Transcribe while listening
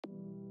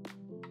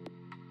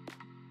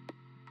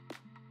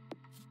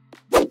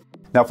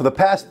Now for the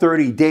past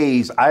 30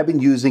 days, I've been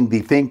using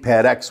the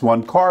ThinkPad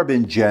X1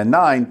 Carbon Gen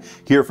 9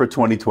 here for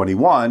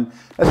 2021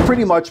 as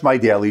pretty much my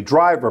daily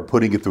driver,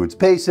 putting it through its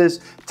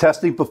paces,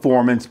 testing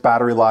performance,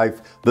 battery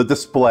life, the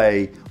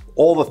display,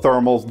 all the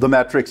thermals, the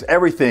metrics,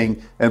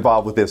 everything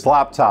involved with this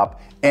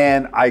laptop.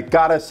 And I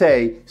gotta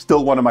say,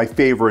 still one of my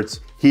favorites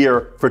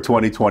here for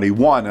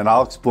 2021, and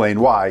I'll explain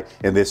why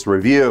in this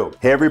review.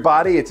 Hey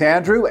everybody, it's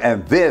Andrew,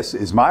 and this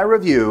is my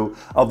review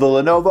of the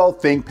Lenovo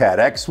ThinkPad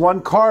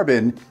X1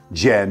 Carbon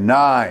Gen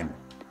 9.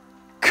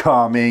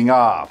 Coming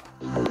up.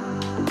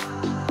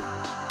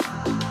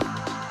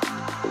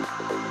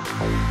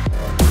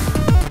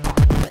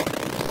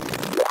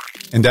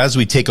 And as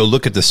we take a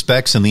look at the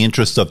specs in the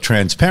interest of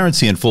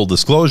transparency and full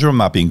disclosure, I'm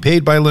not being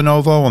paid by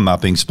Lenovo, I'm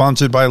not being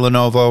sponsored by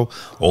Lenovo.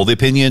 All the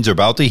opinions you're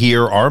about to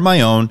hear are my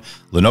own.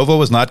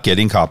 Lenovo is not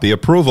getting copy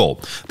approval.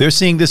 They're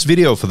seeing this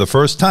video for the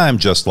first time,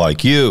 just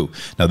like you.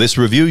 Now, this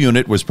review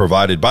unit was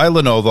provided by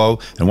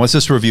Lenovo, and once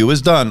this review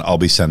is done, I'll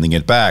be sending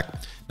it back.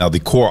 Now,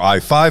 the Core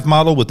i5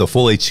 model with the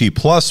Full HD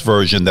Plus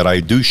version that I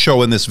do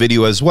show in this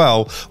video as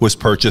well was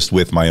purchased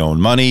with my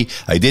own money.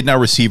 I did not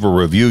receive a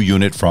review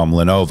unit from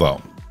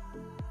Lenovo.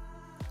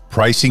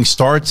 Pricing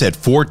starts at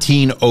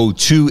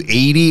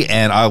 $1402.80,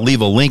 and I'll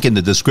leave a link in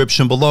the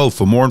description below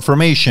for more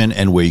information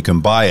and where you can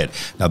buy it.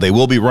 Now, they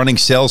will be running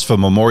sales for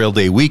Memorial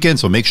Day weekend,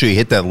 so make sure you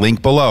hit that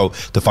link below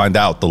to find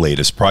out the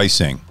latest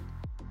pricing.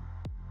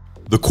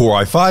 The Core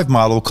i5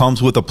 model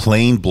comes with a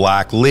plain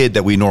black lid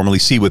that we normally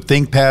see with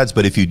ThinkPads,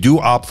 but if you do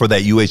opt for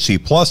that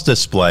UHD Plus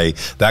display,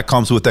 that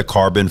comes with a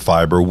carbon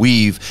fiber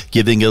weave,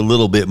 giving it a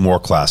little bit more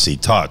classy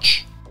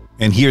touch.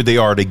 And here they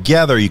are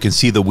together. You can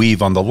see the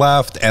weave on the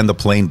left and the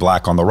plain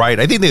black on the right.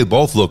 I think they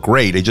both look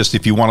great. It just,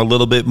 if you want a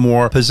little bit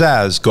more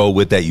pizzazz, go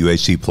with that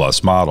UHD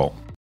Plus model.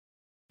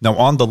 Now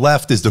on the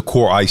left is the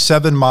Core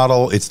i7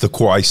 model. It's the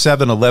Core i7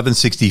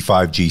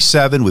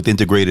 1165G7 with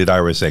integrated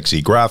Iris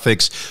Xe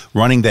graphics,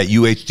 running that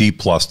UHD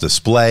Plus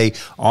display.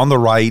 On the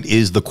right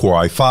is the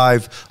Core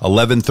i5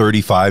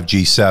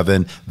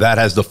 1135G7. That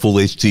has the Full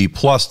HD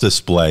Plus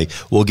display.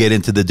 We'll get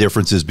into the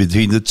differences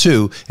between the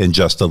two in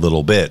just a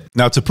little bit.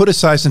 Now, to put a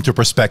size into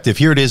perspective,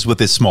 here it is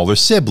with its smaller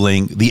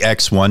sibling, the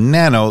X1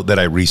 Nano that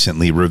I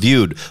recently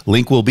reviewed.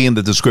 Link will be in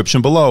the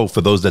description below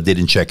for those that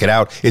didn't check it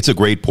out. It's a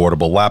great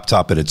portable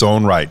laptop in its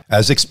own right.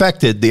 As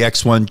expected, the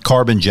X1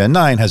 Carbon Gen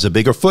 9 has a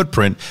bigger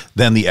footprint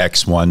than the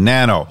X1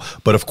 Nano.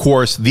 But of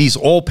course, these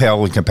all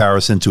pale in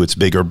comparison to its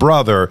bigger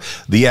brother,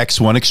 the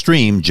X1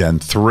 Extreme Gen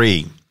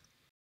 3.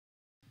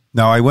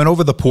 Now, I went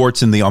over the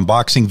ports in the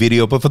unboxing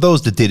video, but for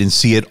those that didn't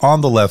see it,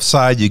 on the left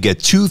side, you get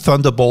two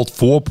Thunderbolt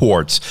 4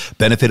 ports.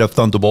 Benefit of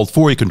Thunderbolt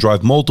 4, you can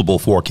drive multiple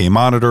 4K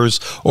monitors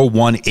or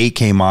one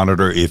 8K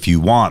monitor if you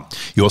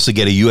want. You also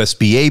get a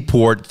USB-A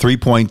port,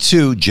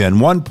 3.2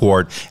 Gen 1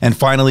 port, and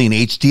finally an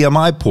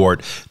HDMI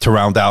port to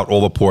round out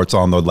all the ports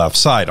on the left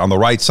side. On the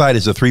right side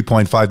is a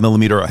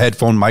 3.5mm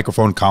headphone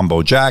microphone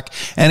combo jack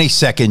and a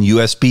second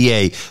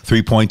USB-A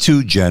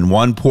 3.2 Gen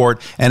 1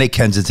 port and a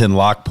Kensington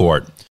lock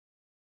port.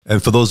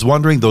 And for those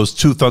wondering, those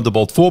two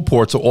Thunderbolt 4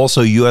 ports are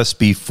also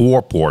USB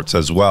 4 ports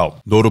as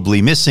well.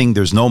 Notably missing,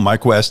 there's no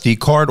micro SD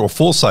card or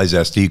full-size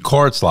SD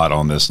card slot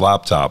on this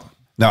laptop.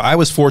 Now, I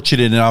was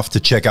fortunate enough to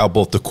check out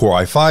both the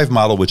Core i5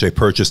 model, which I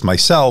purchased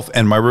myself,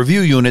 and my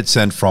review unit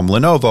sent from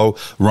Lenovo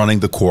running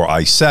the Core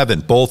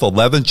i7, both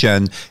 11th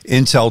Gen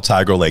Intel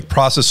Tiger Lake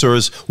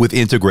processors with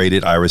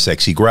integrated Iris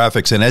Xe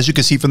graphics. And as you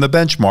can see from the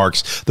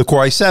benchmarks, the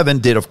Core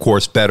i7 did, of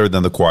course, better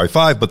than the Core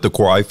i5, but the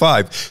Core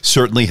i5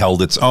 certainly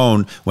held its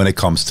own when it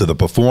comes to the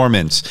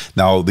performance.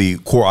 Now, the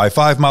Core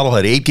i5 model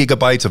had 8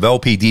 GB of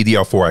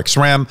LPDDR4X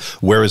RAM,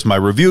 whereas my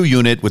review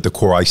unit with the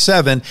Core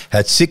i7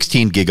 had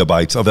 16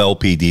 GB of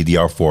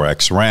LPDDR4X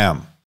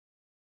RAM.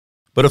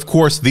 But of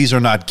course, these are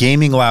not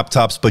gaming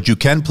laptops, but you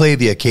can play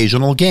the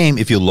occasional game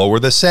if you lower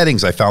the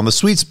settings. I found the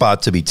sweet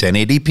spot to be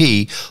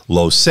 1080p,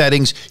 low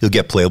settings. You'll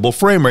get playable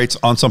frame rates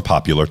on some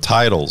popular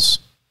titles.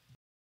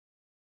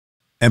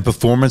 And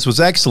performance was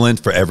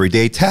excellent for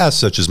everyday tasks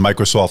such as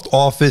Microsoft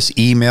Office,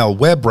 email,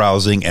 web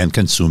browsing, and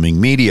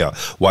consuming media.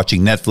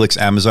 Watching Netflix,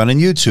 Amazon,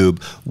 and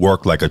YouTube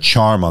worked like a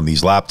charm on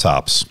these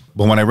laptops.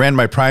 But when I ran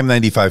my Prime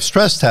 95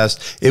 stress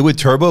test, it would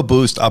turbo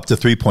boost up to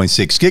 3.6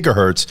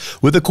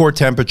 gigahertz with a core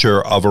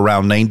temperature of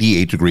around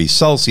 98 degrees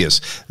Celsius.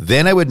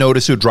 Then I would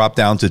notice it would drop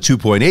down to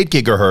 2.8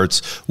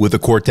 gigahertz with a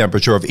core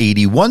temperature of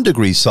 81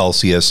 degrees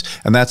Celsius,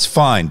 and that's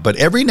fine. But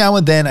every now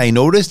and then I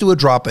noticed it would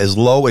drop as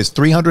low as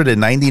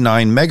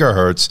 399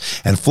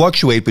 megahertz and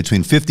fluctuate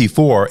between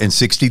 54 and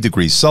 60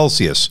 degrees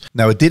Celsius.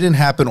 Now, it didn't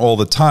happen all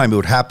the time. It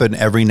would happen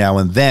every now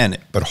and then,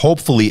 but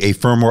hopefully a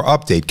firmware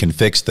update can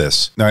fix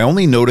this. Now, I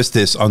only noticed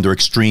this under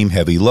extreme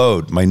heavy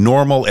load. My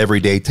normal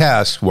everyday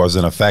task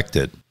wasn't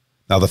affected.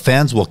 Now, the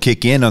fans will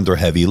kick in under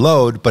heavy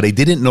load, but I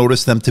didn't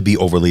notice them to be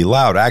overly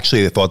loud.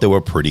 Actually, I thought they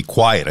were pretty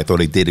quiet. I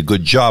thought I did a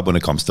good job when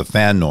it comes to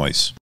fan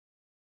noise.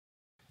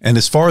 And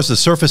as far as the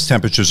surface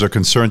temperatures are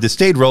concerned, it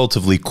stayed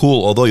relatively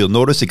cool, although you'll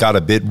notice it got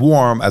a bit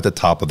warm at the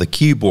top of the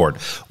keyboard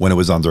when it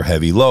was under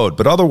heavy load.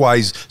 But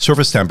otherwise,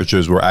 surface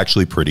temperatures were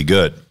actually pretty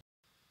good.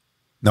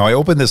 Now, I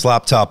opened this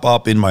laptop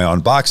up in my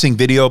unboxing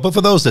video, but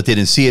for those that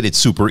didn't see it, it's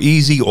super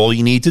easy. All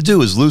you need to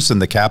do is loosen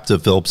the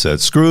captive Phillips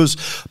head screws,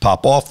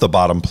 pop off the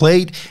bottom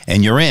plate,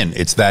 and you're in.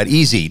 It's that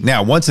easy.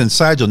 Now, once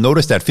inside, you'll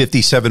notice that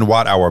 57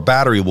 watt-hour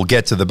battery will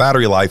get to the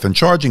battery life and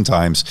charging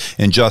times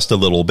in just a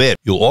little bit.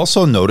 You'll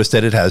also notice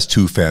that it has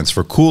 2 fans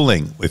for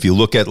cooling. If you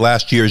look at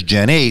last year's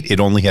Gen 8, it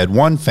only had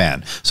 1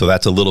 fan, so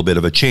that's a little bit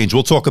of a change.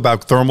 We'll talk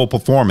about thermal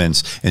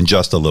performance in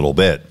just a little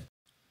bit.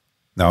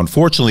 Now,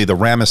 unfortunately, the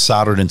RAM is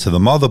soldered into the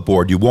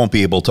motherboard. You won't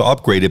be able to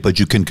upgrade it, but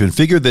you can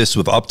configure this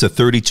with up to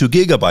 32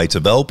 gigabytes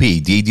of LP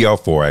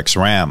DDR4X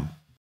RAM.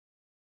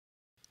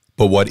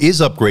 But what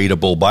is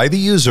upgradable by the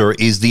user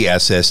is the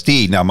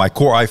SSD. Now, my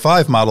Core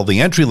i5 model,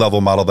 the entry-level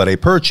model that I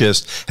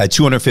purchased, had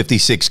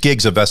 256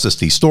 gigs of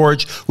SSD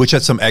storage, which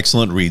had some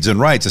excellent reads and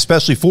writes,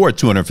 especially for a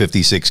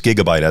 256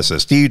 gigabyte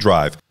SSD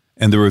drive.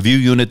 And the review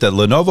unit that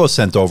Lenovo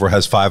sent over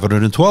has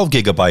 512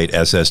 gigabyte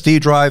SSD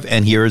drive,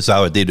 and here is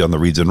how it did on the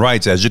reads and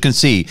writes. As you can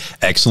see,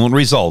 excellent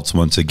results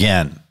once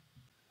again.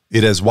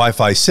 It has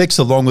Wi-Fi 6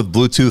 along with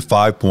Bluetooth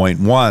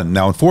 5.1.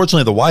 Now,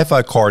 unfortunately, the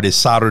Wi-Fi card is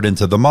soldered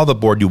into the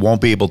motherboard. You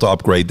won't be able to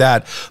upgrade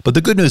that, but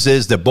the good news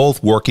is they're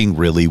both working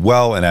really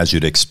well, and as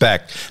you'd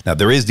expect. Now,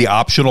 there is the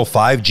optional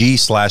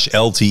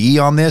 5G/LTE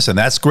on this, and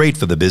that's great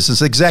for the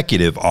business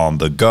executive on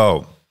the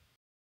go.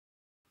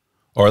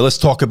 All right, let's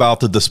talk about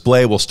the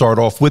display. We'll start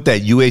off with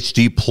that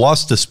UHD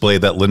Plus display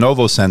that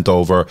Lenovo sent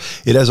over.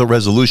 It has a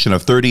resolution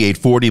of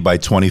 3840 by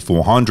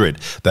 2400.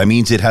 That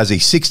means it has a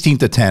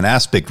 16:10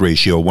 aspect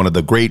ratio, one of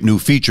the great new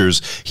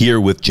features here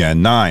with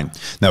Gen 9.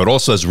 Now, it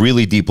also has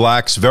really deep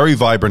blacks, very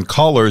vibrant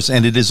colors,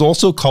 and it is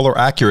also color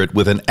accurate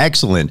with an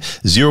excellent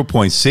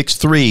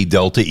 0.63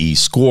 Delta E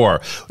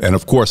score. And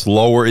of course,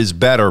 lower is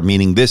better,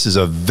 meaning this is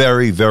a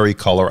very, very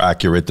color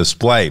accurate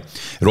display.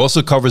 It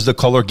also covers the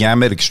color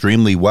gamut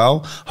extremely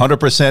well.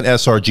 100%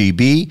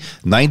 sRGB,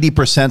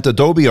 90%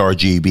 Adobe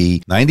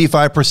RGB,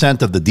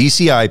 95% of the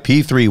DCI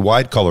P3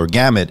 wide color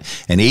gamut,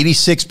 and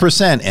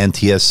 86%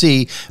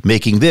 NTSC,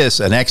 making this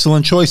an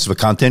excellent choice for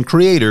content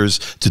creators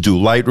to do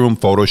Lightroom,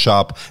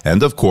 Photoshop,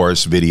 and of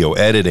course, video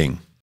editing.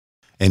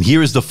 And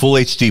here is the Full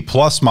HD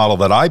Plus model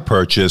that I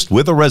purchased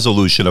with a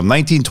resolution of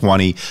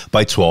 1920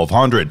 by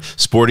 1200,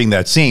 sporting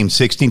that same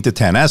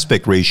 16:10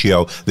 aspect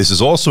ratio. This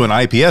is also an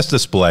IPS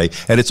display,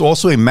 and it's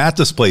also a matte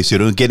display, so you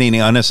don't get any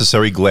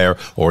unnecessary glare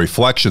or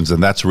reflections,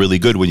 and that's really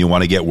good when you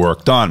want to get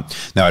work done.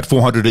 Now, at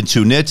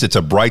 402 nits, it's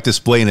a bright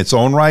display in its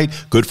own right,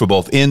 good for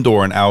both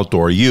indoor and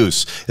outdoor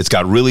use. It's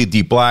got really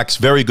deep blacks,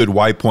 very good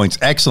white points,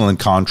 excellent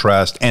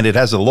contrast, and it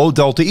has a low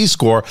Delta E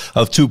score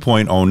of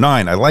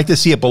 2.09. I like to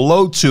see it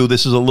below 2.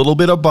 This is a little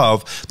bit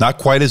above, not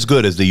quite as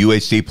good as the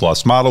UHD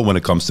Plus model when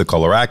it comes to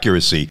color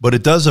accuracy, but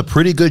it does a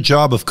pretty good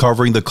job of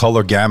covering the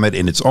color gamut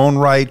in its own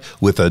right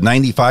with a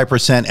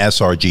 95%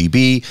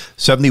 sRGB,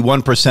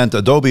 71%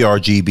 Adobe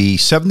RGB,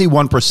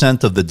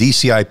 71% of the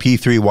DCI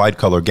P3 wide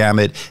color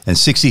gamut, and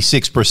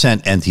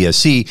 66%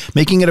 NTSC,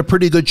 making it a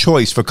pretty good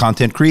choice for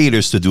content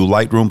creators to do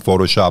Lightroom,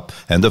 Photoshop,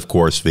 and of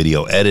course,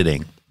 video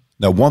editing.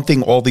 Now, one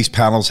thing all these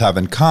panels have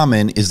in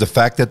common is the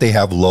fact that they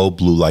have low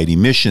blue light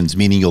emissions,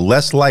 meaning you're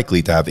less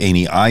likely to have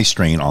any eye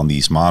strain on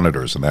these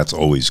monitors, and that's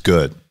always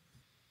good.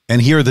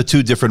 And here are the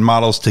two different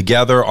models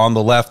together. On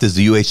the left is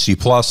the UHD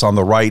Plus. On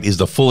the right is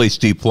the Full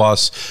HD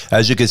Plus.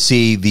 As you can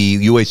see,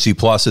 the UHD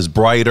Plus is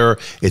brighter.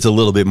 It's a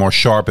little bit more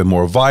sharp and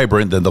more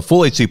vibrant than the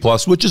Full HD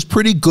Plus, which is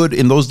pretty good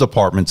in those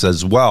departments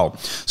as well.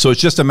 So it's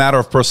just a matter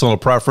of personal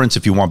preference.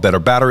 If you want better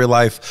battery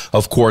life,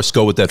 of course,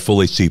 go with that Full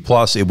HD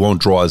Plus. It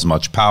won't draw as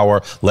much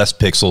power, less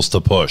pixels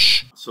to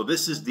push. So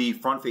this is the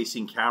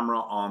front-facing camera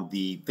on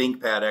the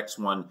ThinkPad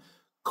X1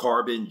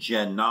 Carbon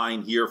Gen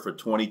 9 here for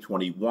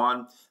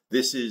 2021.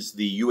 This is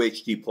the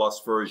UHD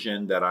Plus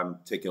version that I'm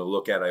taking a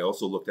look at. I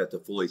also looked at the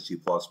Full HD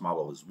Plus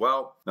model as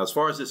well. Now, as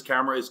far as this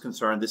camera is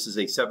concerned, this is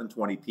a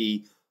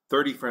 720p,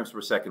 30 frames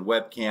per second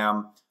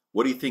webcam.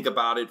 What do you think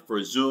about it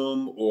for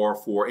Zoom or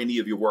for any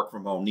of your work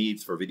from home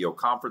needs for video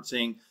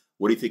conferencing?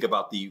 What do you think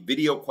about the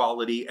video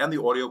quality and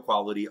the audio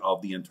quality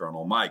of the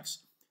internal mics?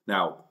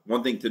 Now,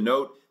 one thing to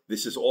note,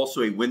 this is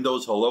also a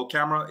Windows Hello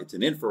camera. It's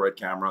an infrared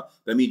camera.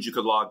 That means you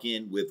could log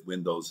in with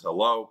Windows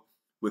Hello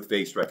with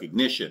face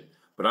recognition.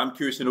 But I'm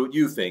curious to know what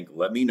you think.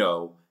 Let me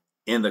know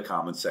in the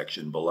comment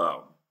section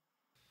below.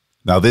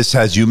 Now, this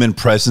has human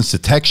presence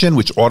detection,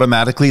 which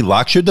automatically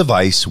locks your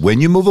device.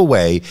 When you move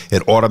away,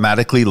 it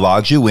automatically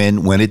logs you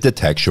in when it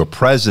detects your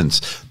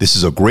presence. This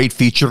is a great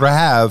feature to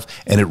have,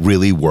 and it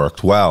really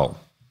worked well.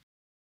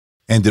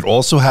 And it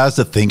also has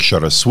the Think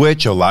Shutter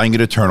switch, allowing you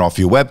to turn off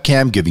your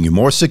webcam, giving you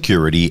more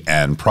security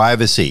and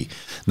privacy.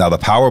 Now, the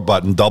power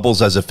button doubles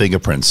as a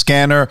fingerprint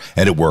scanner,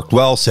 and it worked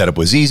well. Setup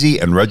was easy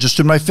and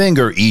registered my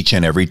finger each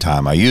and every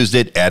time I used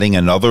it, adding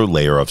another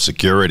layer of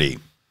security.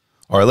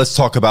 All right, let's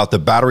talk about the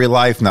battery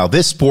life. Now,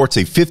 this sports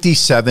a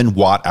 57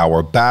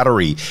 watt-hour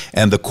battery,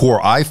 and the Core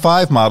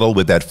i5 model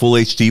with that Full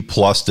HD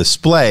Plus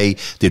display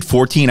did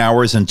 14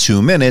 hours and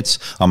 2 minutes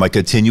on my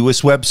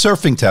continuous web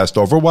surfing test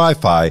over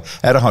Wi-Fi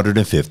at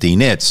 150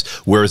 nits,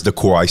 whereas the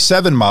Core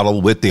i7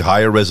 model with the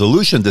higher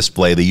resolution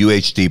display, the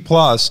UHD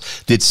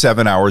Plus, did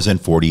 7 hours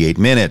and 48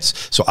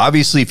 minutes. So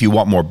obviously, if you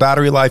want more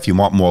battery life, you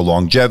want more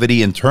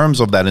longevity in terms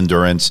of that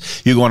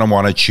endurance, you're going to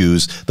want to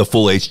choose the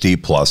Full HD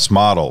Plus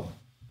model.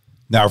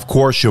 Now, of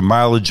course, your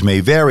mileage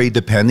may vary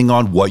depending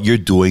on what you're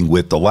doing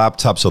with the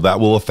laptop, so that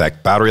will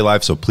affect battery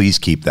life, so please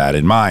keep that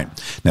in mind.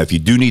 Now, if you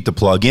do need to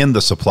plug in,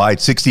 the supplied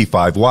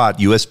 65-watt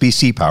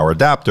USB-C power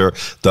adapter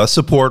does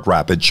support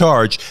rapid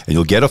charge, and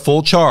you'll get a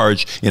full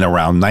charge in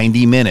around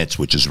 90 minutes,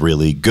 which is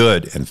really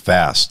good and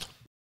fast.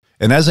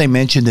 And as I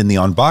mentioned in the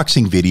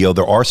unboxing video,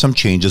 there are some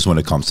changes when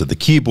it comes to the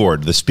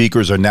keyboard. The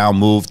speakers are now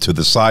moved to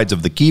the sides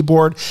of the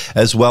keyboard,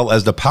 as well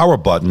as the power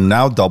button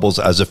now doubles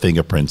as a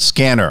fingerprint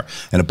scanner.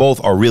 And both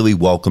are really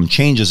welcome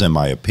changes in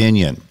my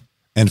opinion.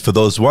 And for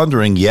those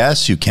wondering,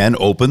 yes, you can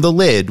open the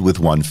lid with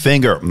one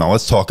finger. Now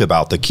let's talk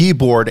about the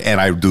keyboard, and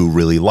I do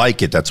really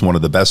like it. That's one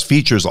of the best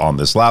features on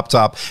this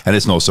laptop, and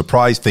it's no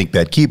surprise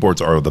ThinkPad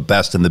keyboards are the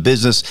best in the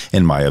business,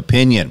 in my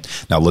opinion.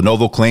 Now,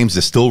 Lenovo claims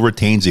it still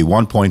retains a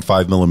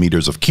 1.5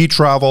 millimeters of key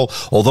travel,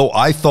 although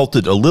I felt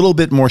it a little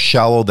bit more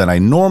shallow than I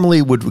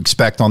normally would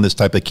expect on this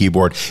type of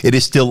keyboard. It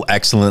is still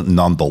excellent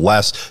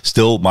nonetheless,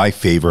 still my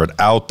favorite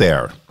out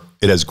there.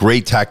 It has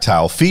great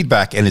tactile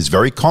feedback and is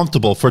very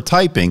comfortable for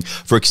typing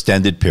for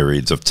extended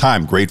periods of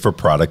time. Great for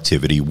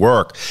productivity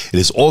work. It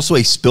is also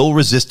a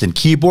spill-resistant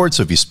keyboard,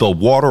 so if you spill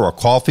water or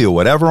coffee or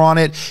whatever on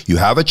it, you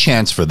have a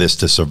chance for this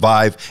to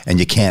survive, and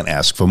you can't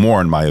ask for more,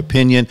 in my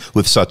opinion.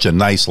 With such a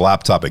nice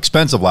laptop,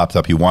 expensive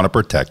laptop, you want to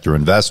protect your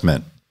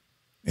investment.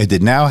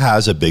 It now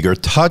has a bigger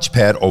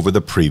touchpad over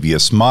the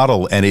previous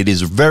model, and it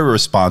is very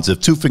responsive.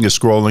 Two-finger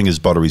scrolling is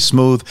buttery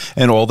smooth,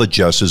 and all the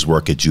gestures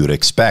work as you'd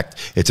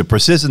expect. It's a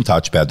precision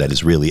touchpad that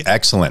is really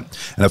excellent.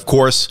 And of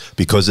course,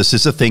 because this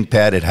is a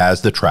ThinkPad, it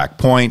has the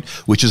TrackPoint,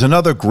 which is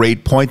another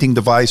great pointing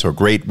device or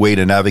great way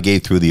to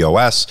navigate through the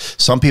OS.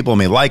 Some people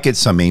may like it,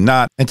 some may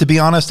not. And to be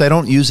honest, I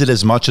don't use it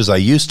as much as I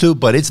used to,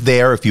 but it's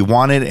there if you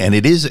want it, and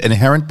it is an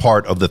inherent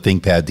part of the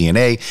ThinkPad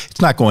DNA.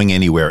 It's not going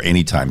anywhere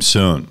anytime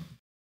soon.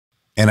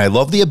 And I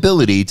love the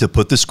ability to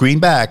put the screen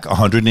back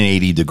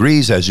 180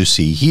 degrees, as you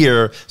see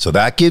here, so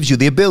that gives you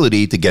the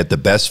ability to get the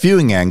best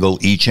viewing angle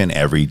each and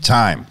every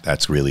time.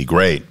 That's really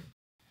great.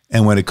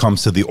 And when it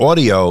comes to the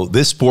audio,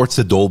 this sports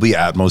the Dolby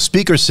Atmos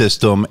speaker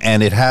system,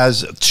 and it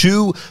has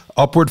two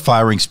upward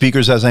firing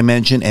speakers, as I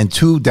mentioned, and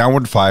two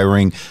downward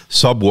firing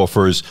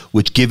subwoofers,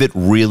 which give it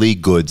really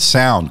good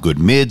sound, good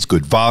mids,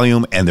 good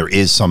volume, and there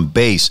is some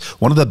bass.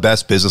 One of the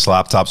best business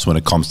laptops when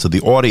it comes to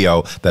the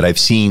audio that I've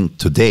seen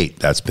to date.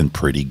 That's been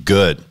pretty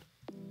good.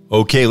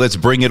 Okay, let's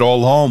bring it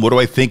all home. What do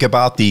I think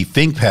about the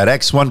ThinkPad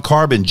X1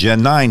 Carbon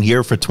Gen 9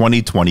 here for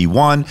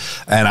 2021?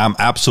 And I'm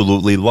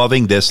absolutely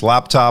loving this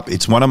laptop.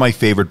 It's one of my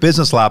favorite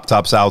business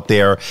laptops out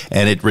there,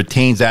 and it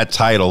retains that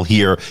title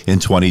here in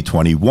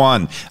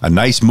 2021. A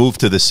nice move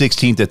to the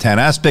 16:10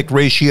 aspect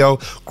ratio.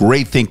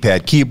 Great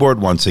ThinkPad keyboard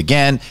once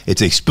again.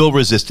 It's a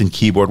spill-resistant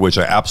keyboard, which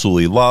I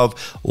absolutely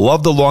love.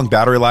 Love the long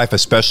battery life,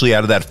 especially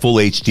out of that Full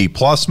HD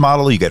Plus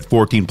model. You get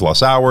 14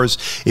 plus hours.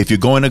 If you're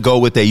going to go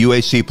with a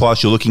UHD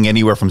Plus, you're looking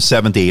anywhere from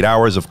 7 to 8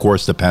 hours, of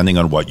course, depending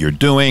on what you're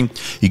doing.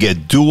 You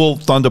get dual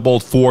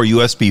Thunderbolt 4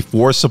 USB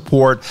 4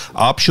 support,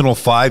 optional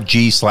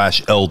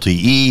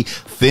 5G/LTE,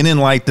 thin and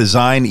light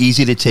design,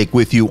 easy to take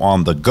with you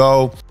on the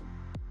go.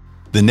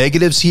 The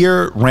negatives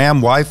here,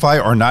 RAM, Wi-Fi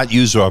are not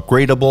user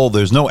upgradable.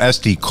 There's no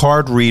SD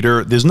card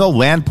reader. There's no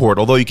LAN port,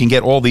 although you can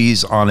get all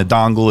these on a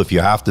dongle if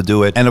you have to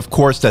do it. And of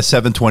course, that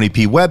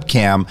 720p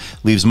webcam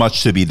leaves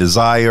much to be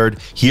desired.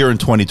 Here in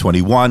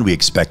 2021, we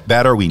expect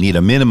better. We need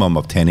a minimum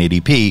of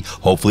 1080p.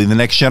 Hopefully the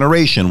next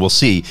generation will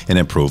see an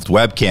improved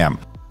webcam.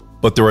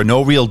 But there are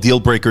no real deal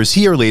breakers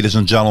here, ladies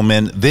and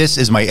gentlemen. This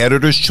is my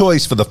editor's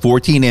choice for the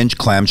 14-inch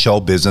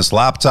clamshell business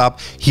laptop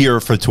here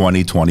for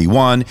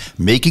 2021,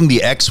 making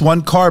the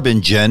X1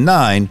 Carbon Gen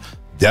 9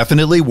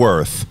 definitely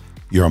worth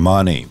your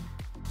money.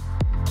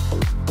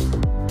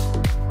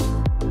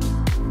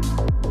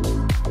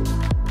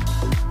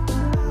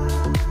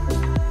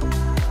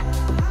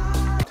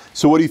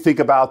 So what do you think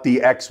about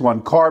the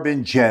X1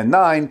 Carbon Gen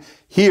 9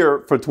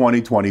 here for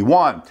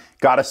 2021?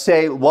 Gotta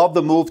say, love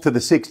the move to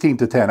the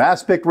 16:10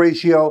 aspect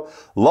ratio.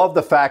 Love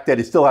the fact that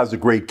it still has a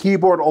great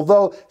keyboard,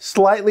 although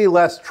slightly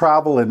less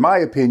travel in my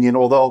opinion,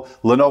 although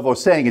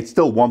Lenovo's saying it's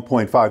still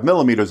 1.5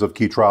 millimeters of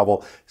key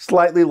travel,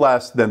 slightly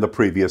less than the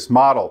previous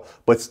model,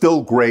 but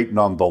still great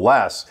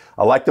nonetheless.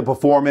 I like the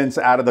performance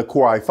out of the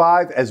Core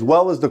i5 as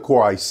well as the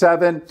Core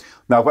i7.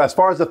 Now, as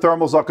far as the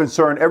thermals are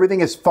concerned, everything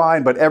is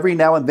fine, but every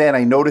now and then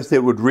I noticed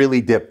it would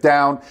really dip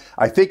down.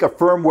 I think a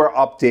firmware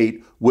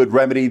update would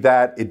remedy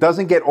that. It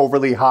doesn't get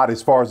overly hot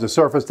as far as the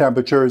surface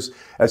temperatures.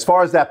 As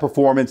far as that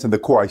performance in the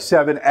Core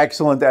i7,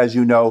 excellent as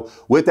you know,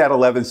 with that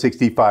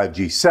 1165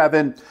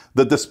 G7.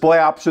 The display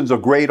options are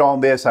great on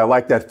this. I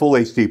like that Full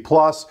HD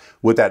Plus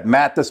with that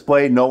matte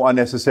display, no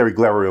unnecessary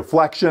glare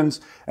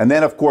reflections. And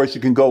then of course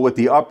you can go with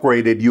the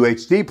upgraded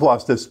UHD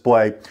Plus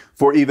display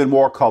for even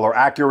more color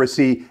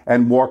accuracy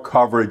and more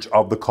coverage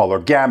of the color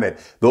gamut.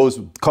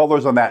 Those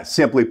colors on that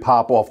simply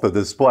pop off the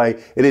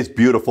display. It is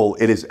beautiful.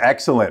 It is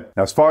excellent.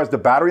 Now, as far as the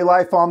battery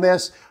life on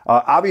this,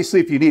 obviously,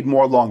 if you need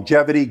more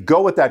longevity,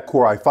 go with that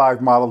Core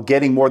i5 model,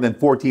 getting more than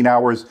 14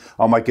 hours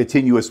on my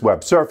continuous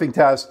web surfing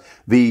test.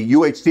 The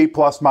UHD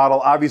Plus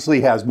model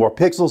obviously has more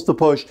pixels to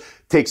push,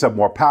 takes up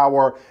more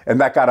power, and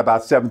that got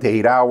about 7 to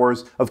 8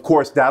 hours. Of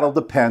course, that'll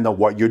depend on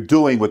what you're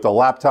doing with the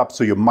laptop,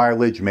 so your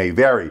mileage may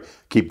vary.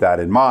 Keep that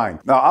in mind.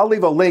 Now, I'll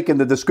leave a link in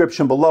the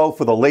description below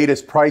for the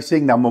latest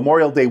pricing. Now,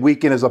 Memorial Day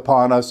weekend is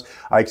upon us.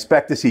 I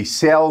expect to see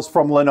sales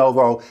from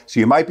Lenovo, so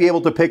you might be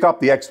able to pick up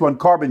the X1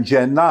 Carbon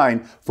Gen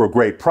 9 for a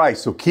great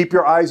price. So keep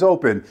your eyes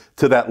open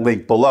to that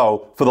link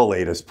below for the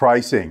latest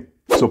pricing.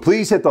 So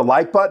please hit the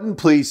like button,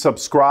 please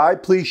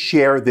subscribe, please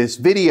share this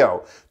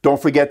video.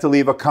 Don't forget to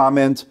leave a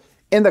comment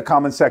in the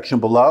comment section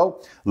below.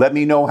 Let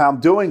me know how I'm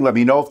doing. Let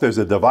me know if there's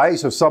a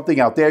device or something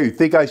out there you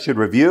think I should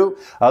review.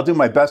 I'll do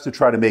my best to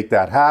try to make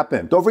that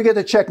happen. Don't forget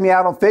to check me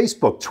out on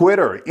Facebook,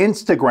 Twitter,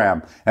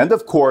 Instagram, and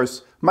of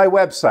course, my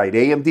website,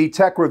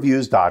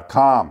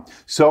 amdtechreviews.com.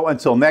 So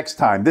until next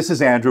time, this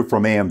is Andrew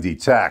from AMD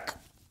Tech.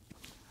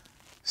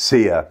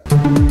 See ya.